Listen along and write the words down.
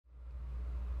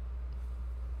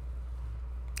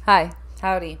Hi,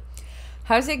 howdy.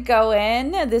 How's it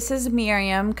going? This is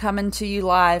Miriam coming to you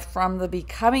live from the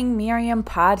Becoming Miriam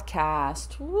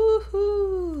podcast.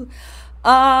 Woohoo!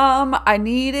 I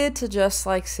needed to just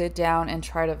like sit down and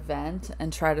try to vent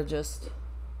and try to just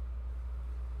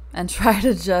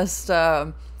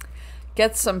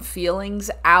get some feelings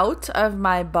out of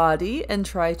my body and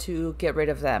try to get rid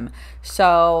of them.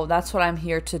 So that's what I'm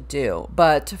here to do.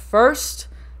 But first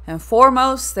and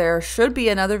foremost, there should be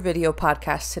another video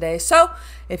podcast today. So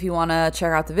if you want to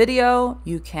check out the video,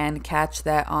 you can catch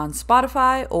that on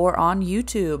Spotify or on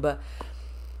YouTube.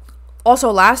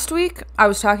 Also, last week, I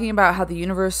was talking about how the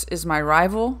universe is my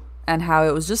rival and how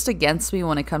it was just against me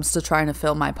when it comes to trying to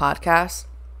film my podcast.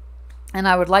 And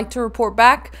I would like to report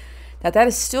back that that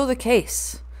is still the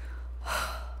case.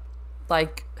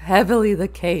 Like, heavily the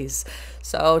case.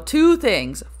 So, two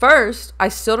things. First, I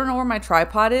still don't know where my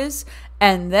tripod is.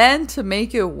 And then to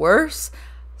make it worse,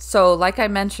 so like I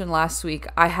mentioned last week,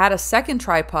 I had a second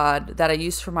tripod that I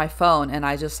used for my phone, and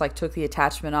I just like took the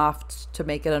attachment off to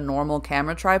make it a normal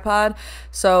camera tripod.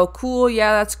 So cool,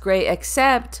 yeah, that's great.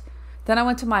 Except then I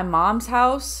went to my mom's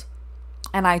house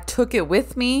and I took it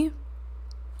with me,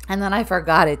 and then I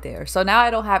forgot it there. So now I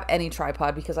don't have any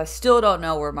tripod because I still don't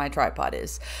know where my tripod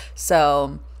is.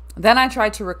 So then I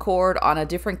tried to record on a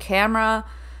different camera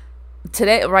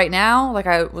today. Right now, like,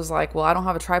 I was like, well, I don't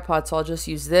have a tripod, so I'll just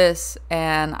use this.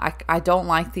 And I don't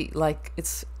like the, like,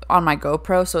 it's on my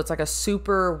GoPro, so it's like a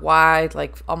super wide,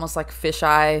 like almost like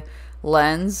fisheye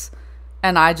lens.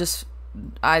 And I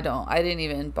didn't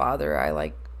even bother. I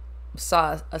like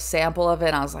saw a sample of it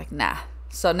and I was like, nah.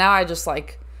 So now I just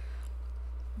like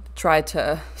try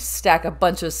to stack a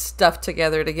bunch of stuff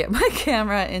together to get my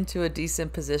camera into a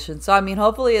decent position. So, I mean,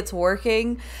 hopefully it's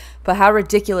working, but how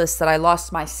ridiculous that I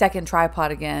lost my second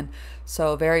tripod again.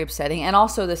 So very upsetting. And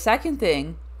also the second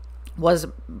thing was,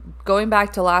 going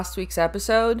back to last week's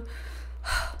episode,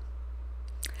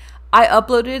 I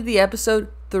uploaded the episode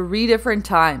 3 different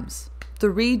times.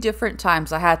 3 different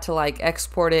times I had to like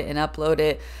export it and upload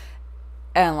it,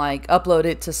 and like upload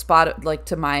it to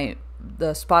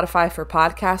the Spotify for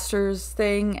podcasters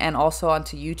thing, and also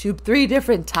onto YouTube 3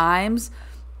 different times,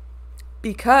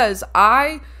 because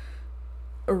I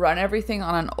run everything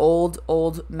on an old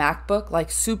MacBook, like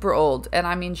super old. And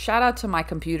I mean, shout out to my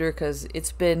computer, because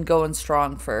it's been going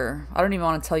strong for, I don't even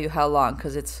want to tell you how long,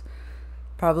 because it's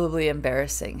probably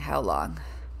embarrassing how long.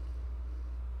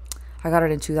 I got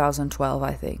it in 2012,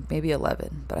 I think, maybe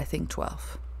 11, but I think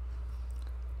 12.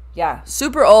 Yeah,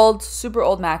 super old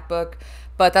MacBook.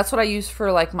 But that's what I use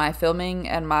for like my filming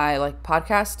and my like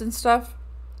podcast and stuff.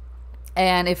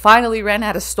 And it finally ran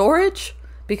out of storage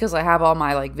because I have all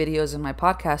my like videos and my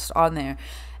podcast on there.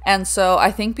 And so I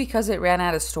think because it ran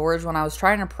out of storage, when I was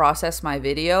trying to process my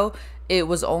video, it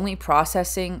was only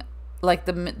processing, like,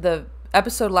 the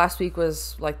episode last week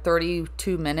was like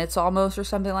 32 minutes almost or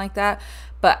something like that.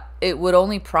 But it would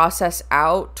only process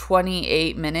out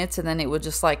 28 minutes, and then it would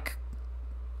just like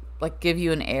give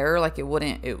you an error. Like, it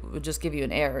would just give you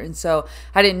an error. And so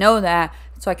I didn't know that,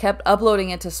 so I kept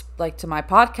uploading it to my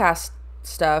podcast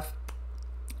stuff.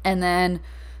 And then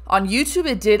on YouTube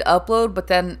it did upload, but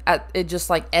then it just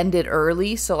like ended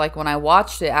early. So like when I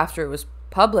watched it after it was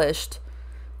published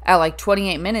at like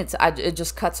 28 minutes, it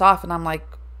just cuts off, and I'm like,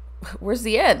 where's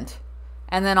the end?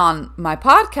 And then on my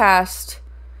podcast,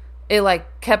 it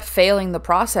like kept failing the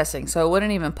processing, so it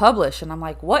wouldn't even publish. And I'm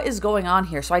like, what is going on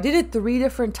here? So I did it 3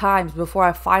 different times before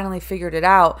I finally figured it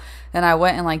out. And I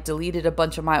went and like deleted a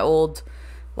bunch of my old,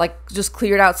 like just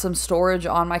cleared out some storage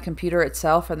on my computer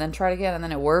itself, and then tried again, and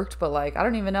then it worked. But like, I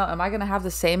don't even know, am I gonna have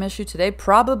the same issue today?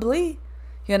 Probably,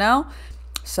 you know?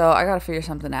 So I gotta figure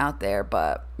something out there.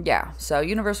 But yeah, so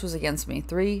universe was against me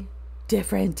 3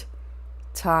 different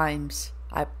times.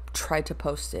 I tried to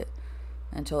post it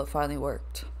until it finally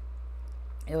worked.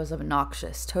 It was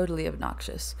obnoxious, totally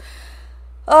obnoxious.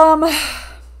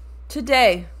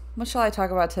 Today, what shall I talk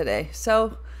about today?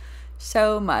 So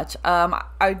much.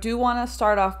 I do want to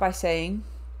start off by saying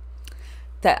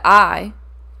that I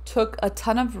took a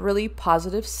ton of really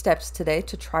positive steps today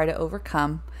to try to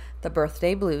overcome the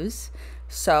birthday blues.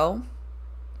 So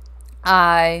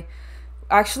I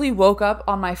actually woke up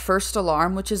on my first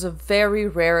alarm, which is a very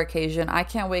rare occasion. I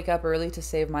can't wake up early to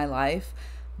save my life,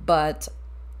 but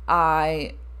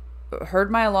I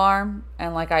heard my alarm,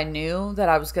 and like, I knew that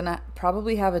I was gonna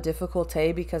probably have a difficult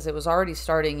day because it was already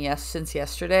starting since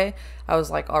yesterday. I was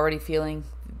like already feeling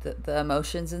the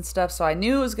emotions and stuff, so I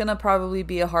knew it was gonna probably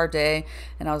be a hard day.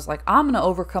 And I was like, I'm gonna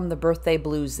overcome the birthday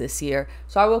blues this year.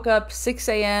 So I woke up 6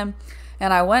 a.m.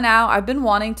 and I went out. I've been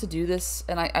wanting to do this,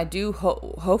 and I do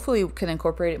hopefully can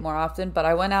incorporate it more often, but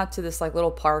I went out to this like little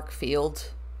park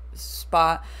field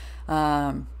spot.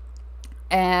 Um,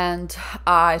 and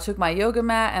I took my yoga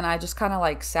mat and I just kind of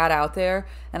like sat out there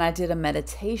and I did a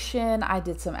meditation. I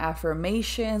did some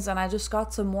affirmations and I just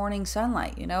got some morning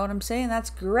sunlight. You know what I'm saying? That's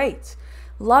great.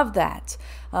 Love that.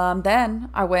 Then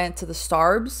I went to the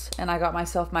Starbs and I got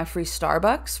myself my free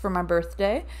Starbucks for my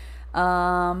birthday,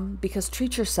 because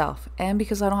treat yourself and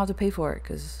because I don't have to pay for it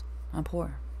because I'm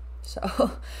poor.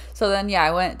 So, so then, yeah,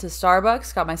 I went to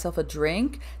Starbucks, got myself a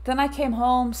drink. Then I came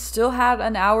home, still had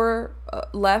an hour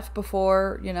left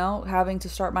before, having to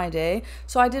start my day.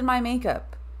 So I did my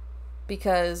makeup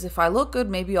because if I look good,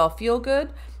 maybe I'll feel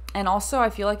good. And also, I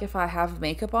feel like if I have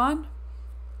makeup on,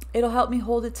 it'll help me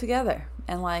hold it together.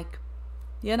 And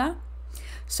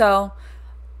so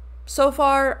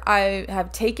far, I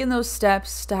have taken those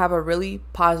steps to have a really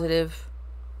positive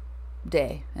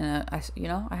day, and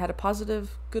I had a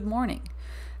positive good morning.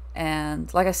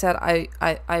 And like I said,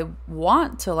 I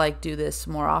want to like do this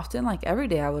more often. Like every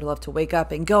day I would love to wake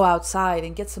up and go outside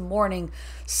and get some morning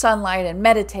sunlight and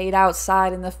meditate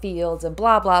outside in the fields and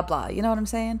blah blah blah, you know what I'm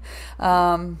saying?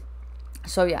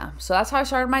 So that's how I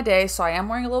started my day. So I am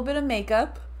wearing a little bit of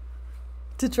makeup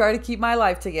to try to keep my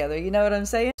life together, you know what I'm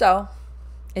saying? So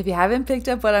if you haven't picked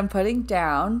up what I'm putting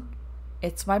down,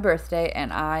 it's my birthday,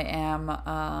 and I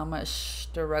am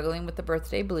struggling with the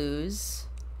birthday blues.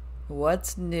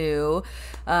 What's new?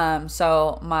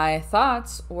 So my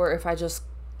thoughts were if I just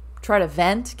try to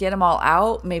vent, get them all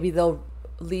out, maybe they'll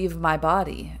leave my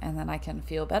body, and then I can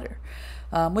feel better.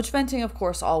 Which venting, of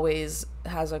course, always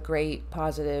has a great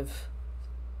positive,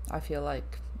 I feel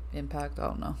like, impact. I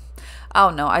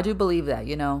don't know. I do believe that,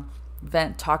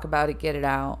 vent, talk about it, get it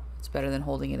out. It's better than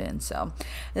holding it in. So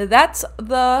that's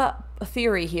the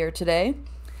theory here today.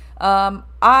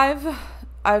 I've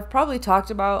probably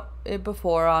talked about it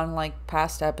before on like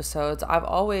past episodes. I've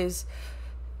always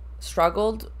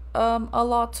struggled a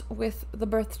lot with the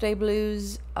birthday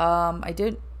blues. I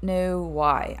didn't know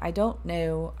why. I don't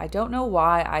know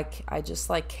why I just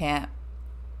like can't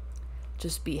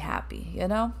just be happy,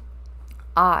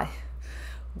 I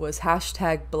was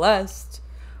 #blessed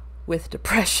with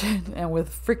depression and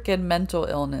with freaking mental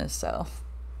illness. So,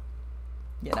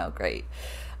 great.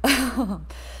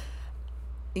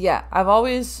 Yeah, I've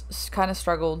always kind of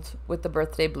struggled with the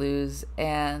birthday blues,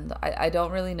 and I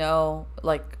don't really know,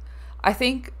 like, I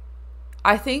think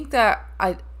that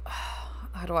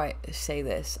how do I say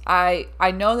this? I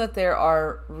know that there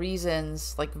are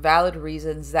reasons, like valid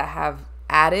reasons that have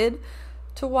added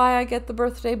to why I get the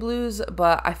birthday blues,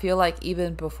 but I feel like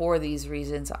even before these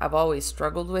reasons, I've always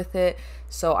struggled with it.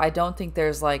 So I don't think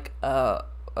there's like a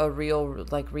real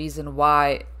like reason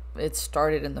why it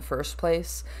started in the first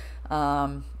place.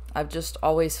 I've just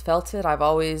always felt it. I've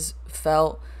always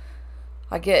felt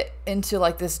I get into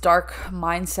like this dark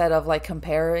mindset of like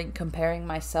comparing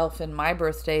myself and my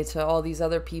birthday to all these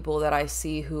other people that I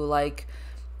see who like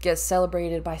get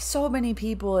celebrated by so many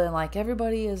people, and like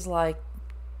everybody is like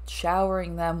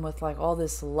showering them with like all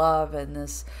this love and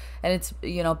it's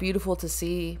beautiful to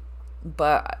see.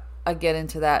 But I get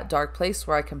into that dark place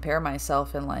where I compare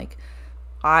myself, and like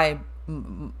I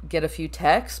get a few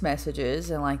text messages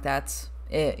and like that's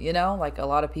it, like a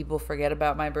lot of people forget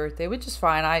about my birthday, which is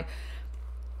fine. I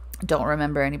don't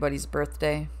remember anybody's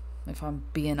birthday, if I'm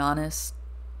being honest.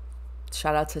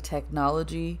 Shout out to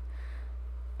technology.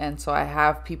 And so I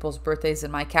have people's birthdays in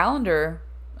my calendar,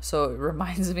 so it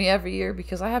reminds me every year,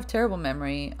 because I have terrible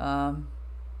memory. And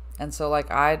so like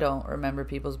I don't remember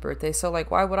people's birthdays, so like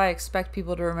why would I expect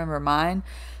people to remember mine?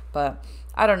 But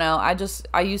I don't know.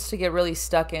 I used to get really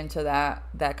stuck into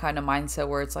that kind of mindset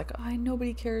where it's like, oh,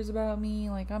 nobody cares about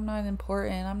me, like I'm not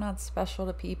important, I'm not special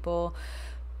to people.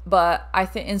 But I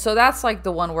think, and so that's like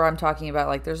the one where I'm talking about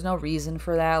like there's no reason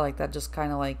for that, like that just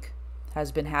kind of like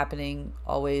has been happening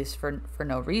always for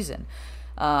no reason.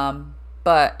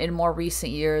 But in more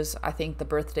recent years, I think the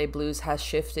birthday blues has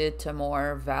shifted to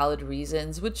more valid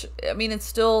reasons, which, I mean, it's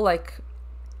still like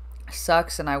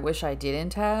sucks, and I wish I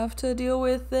didn't have to deal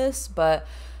with this, but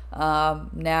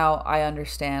now I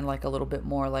understand like a little bit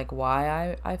more like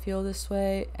why I feel this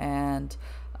way. And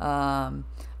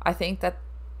I think that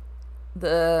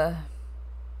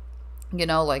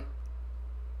like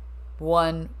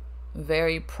one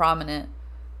very prominent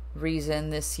reason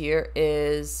this year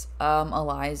is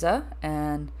Eliza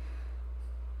and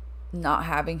not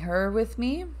having her with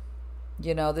me.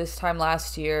 This time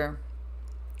last year,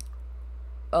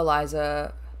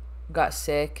 Eliza got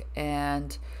sick,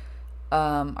 and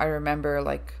I remember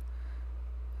like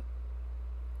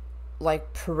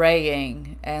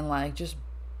praying and like just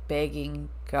begging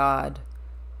God,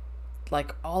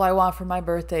 like all I want for my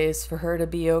birthday is for her to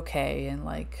be okay. And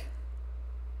like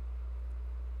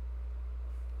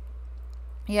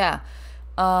Yeah.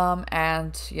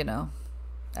 And,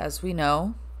 as we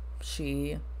know,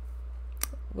 she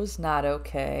was not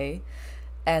okay.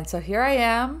 And so here I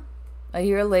am, a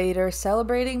year later,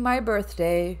 celebrating my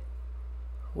birthday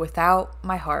without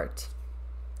my heart.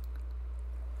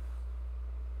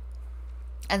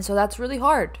 And so that's really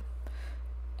hard.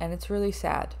 And it's really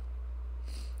sad.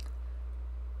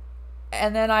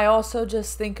 And then I also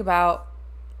just think about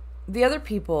the other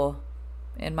people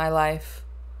in my life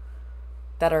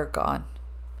that are gone.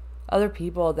 Other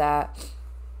people that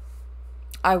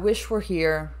I wish were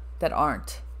here that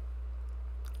aren't.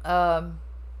 Other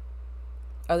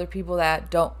people that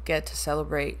don't get to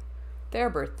celebrate their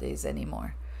birthdays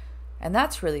anymore. And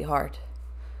that's really hard.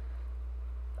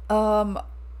 And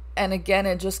again,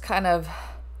 it just kind of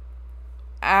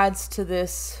adds to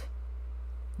this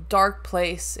dark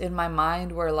place in my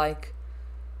mind where like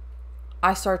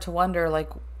I start to wonder like,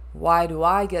 why do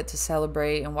I get to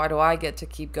celebrate and why do I get to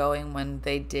keep going when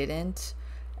they didn't?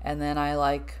 And then I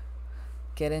like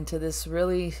get into this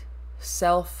really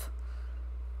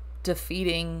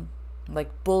self-defeating,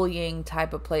 like bullying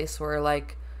type of place where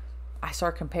like I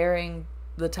start comparing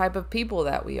the type of people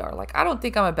that we are. Like I don't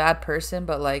think I'm a bad person,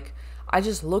 but like I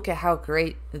just look at how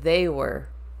great they were,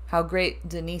 how great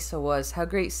Denisa was, how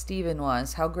great Steven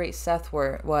was, how great Seth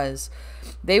was.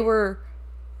 They were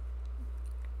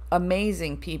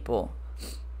amazing people.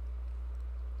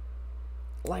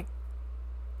 Like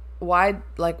why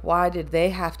did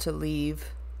they have to leave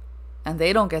and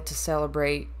they don't get to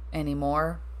celebrate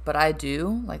anymore, but I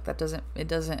do? Like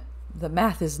the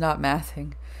math is not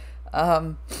mathing.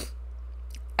 And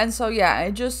so yeah,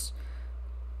 I just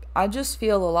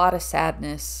feel a lot of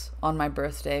sadness on my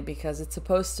birthday because it's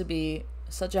supposed to be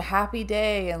such a happy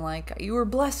day and like you were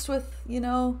blessed with,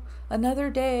 another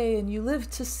day and you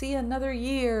lived to see another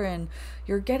year and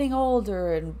you're getting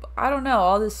older and I don't know,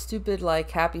 all this stupid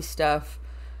like happy stuff.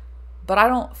 But I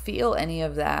don't feel any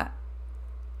of that.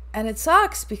 And it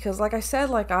sucks because like I said,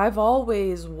 like I've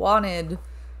always wanted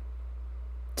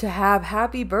to have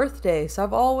happy birthdays.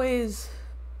 I've always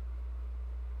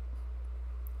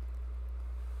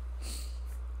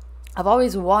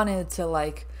wanted to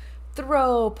like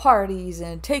throw parties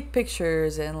and take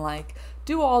pictures and like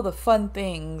do all the fun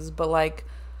things, but like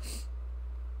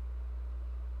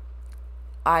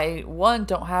I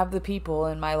don't have the people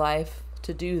in my life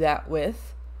to do that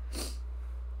with,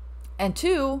 and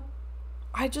 2,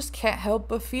 I just can't help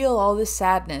but feel all this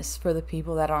sadness for the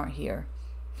people that aren't here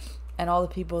and all the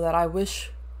people that I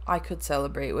wish I could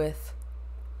celebrate with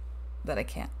that I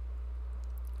can't.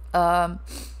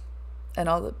 And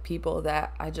all the people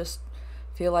that I just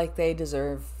feel like they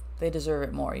deserve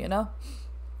it more,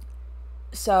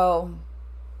 So,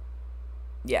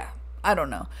 yeah, I don't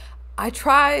know. I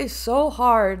try so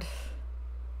hard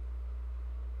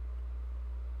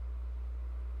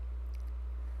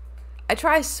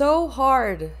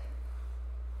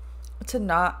to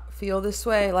not feel this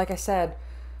way. Like I said,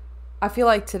 I feel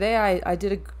like today I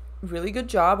did a really good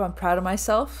job. I'm proud of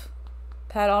myself.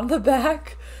 Pat on the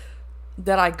back.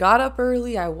 That I got up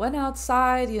early, I went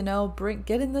outside,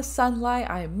 get in the sunlight,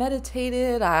 I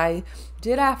meditated, I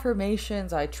did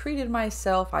affirmations, I treated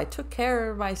myself, I took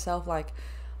care of myself, like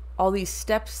all these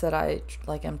steps that I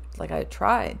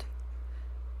tried.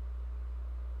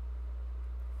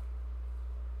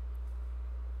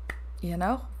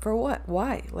 For what?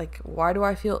 Why? Like, why do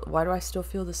I still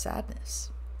feel the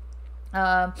sadness?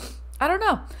 I don't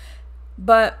know,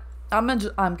 but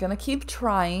I'm gonna keep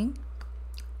trying.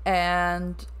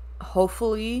 And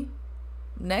hopefully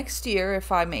next year,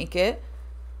 if I make it,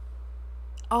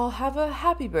 I'll have a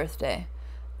happy birthday.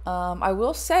 I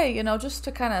will say, just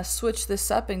to kind of switch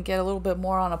this up and get a little bit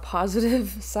more on a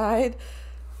positive side,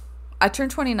 I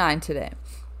turned 29 today.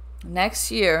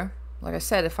 Next year, like I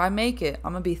said, if I make it,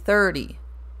 I'm going to be 30.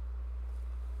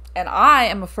 And I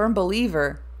am a firm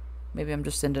believer, maybe I'm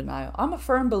just in denial, I'm a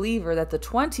firm believer that the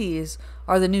 20s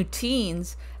are the new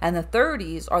teens and the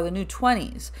 30s are the new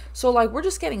 20s. So like we're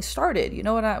just getting started. You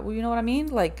know what I mean?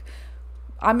 Like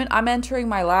I'm entering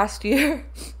my last year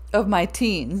of my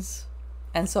teens.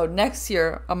 And so next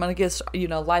year I'm going to get,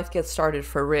 life gets started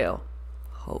for real.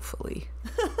 Hopefully.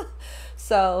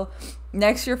 So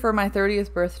next year for my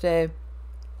 30th birthday,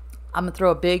 I'm going to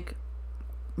throw a big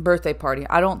birthday party.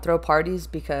 I don't throw parties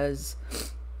because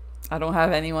I don't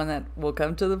have anyone that will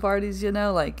come to the parties,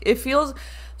 like it feels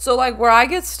so like where I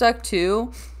get stuck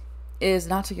too is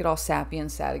not to get all sappy and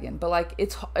sad again, but like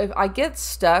if I get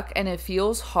stuck and it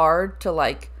feels hard to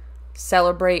like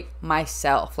celebrate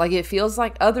myself, like it feels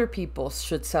like other people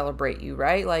should celebrate you,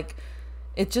 right? Like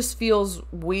it just feels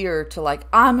weird to like,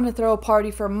 I'm gonna throw a party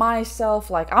for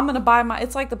myself, like I'm gonna buy my,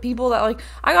 it's like the people that like,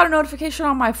 I got a notification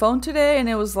on my phone today and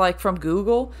it was like from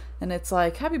Google and it's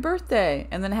like happy birthday,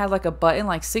 and then it had like a button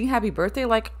like sing happy birthday.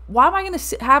 Like, why am I gonna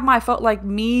have my phone, like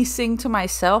me sing to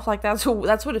myself? Like that's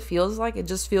what it feels like. It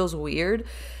just feels weird.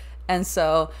 And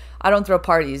so I don't throw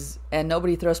parties and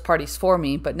nobody throws parties for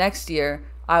me, but next year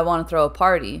I want to throw a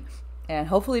party and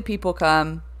hopefully people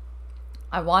come.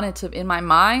 I want it to, in my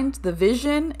mind, the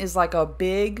vision is like a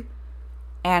big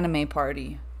anime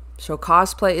party. So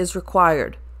cosplay is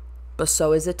required, but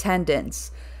so is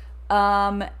attendance.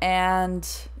 And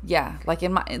yeah, like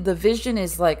the vision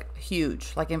is like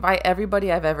huge. Like invite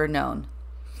everybody I've ever known.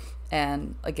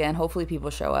 And again, hopefully people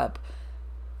show up.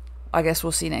 I guess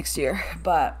we'll see next year.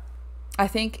 But I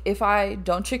think if I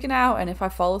don't chicken out and if I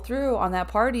follow through on that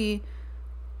party,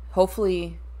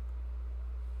 hopefully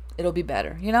it'll be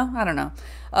better, you know? I don't know.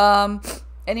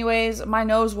 Anyways, my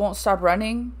nose won't stop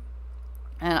running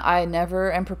and I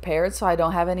never am prepared, so I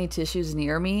don't have any tissues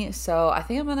near me. So I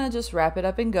think I'm going to just wrap it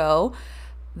up and go.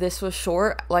 This was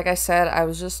short. Like I said, I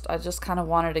just kind of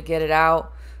wanted to get it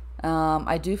out.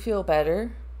 I do feel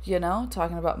better, you know,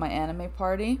 talking about my anime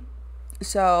party.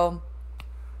 So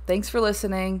thanks for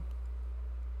listening.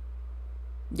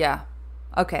 Yeah.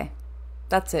 Okay.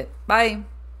 That's it. Bye.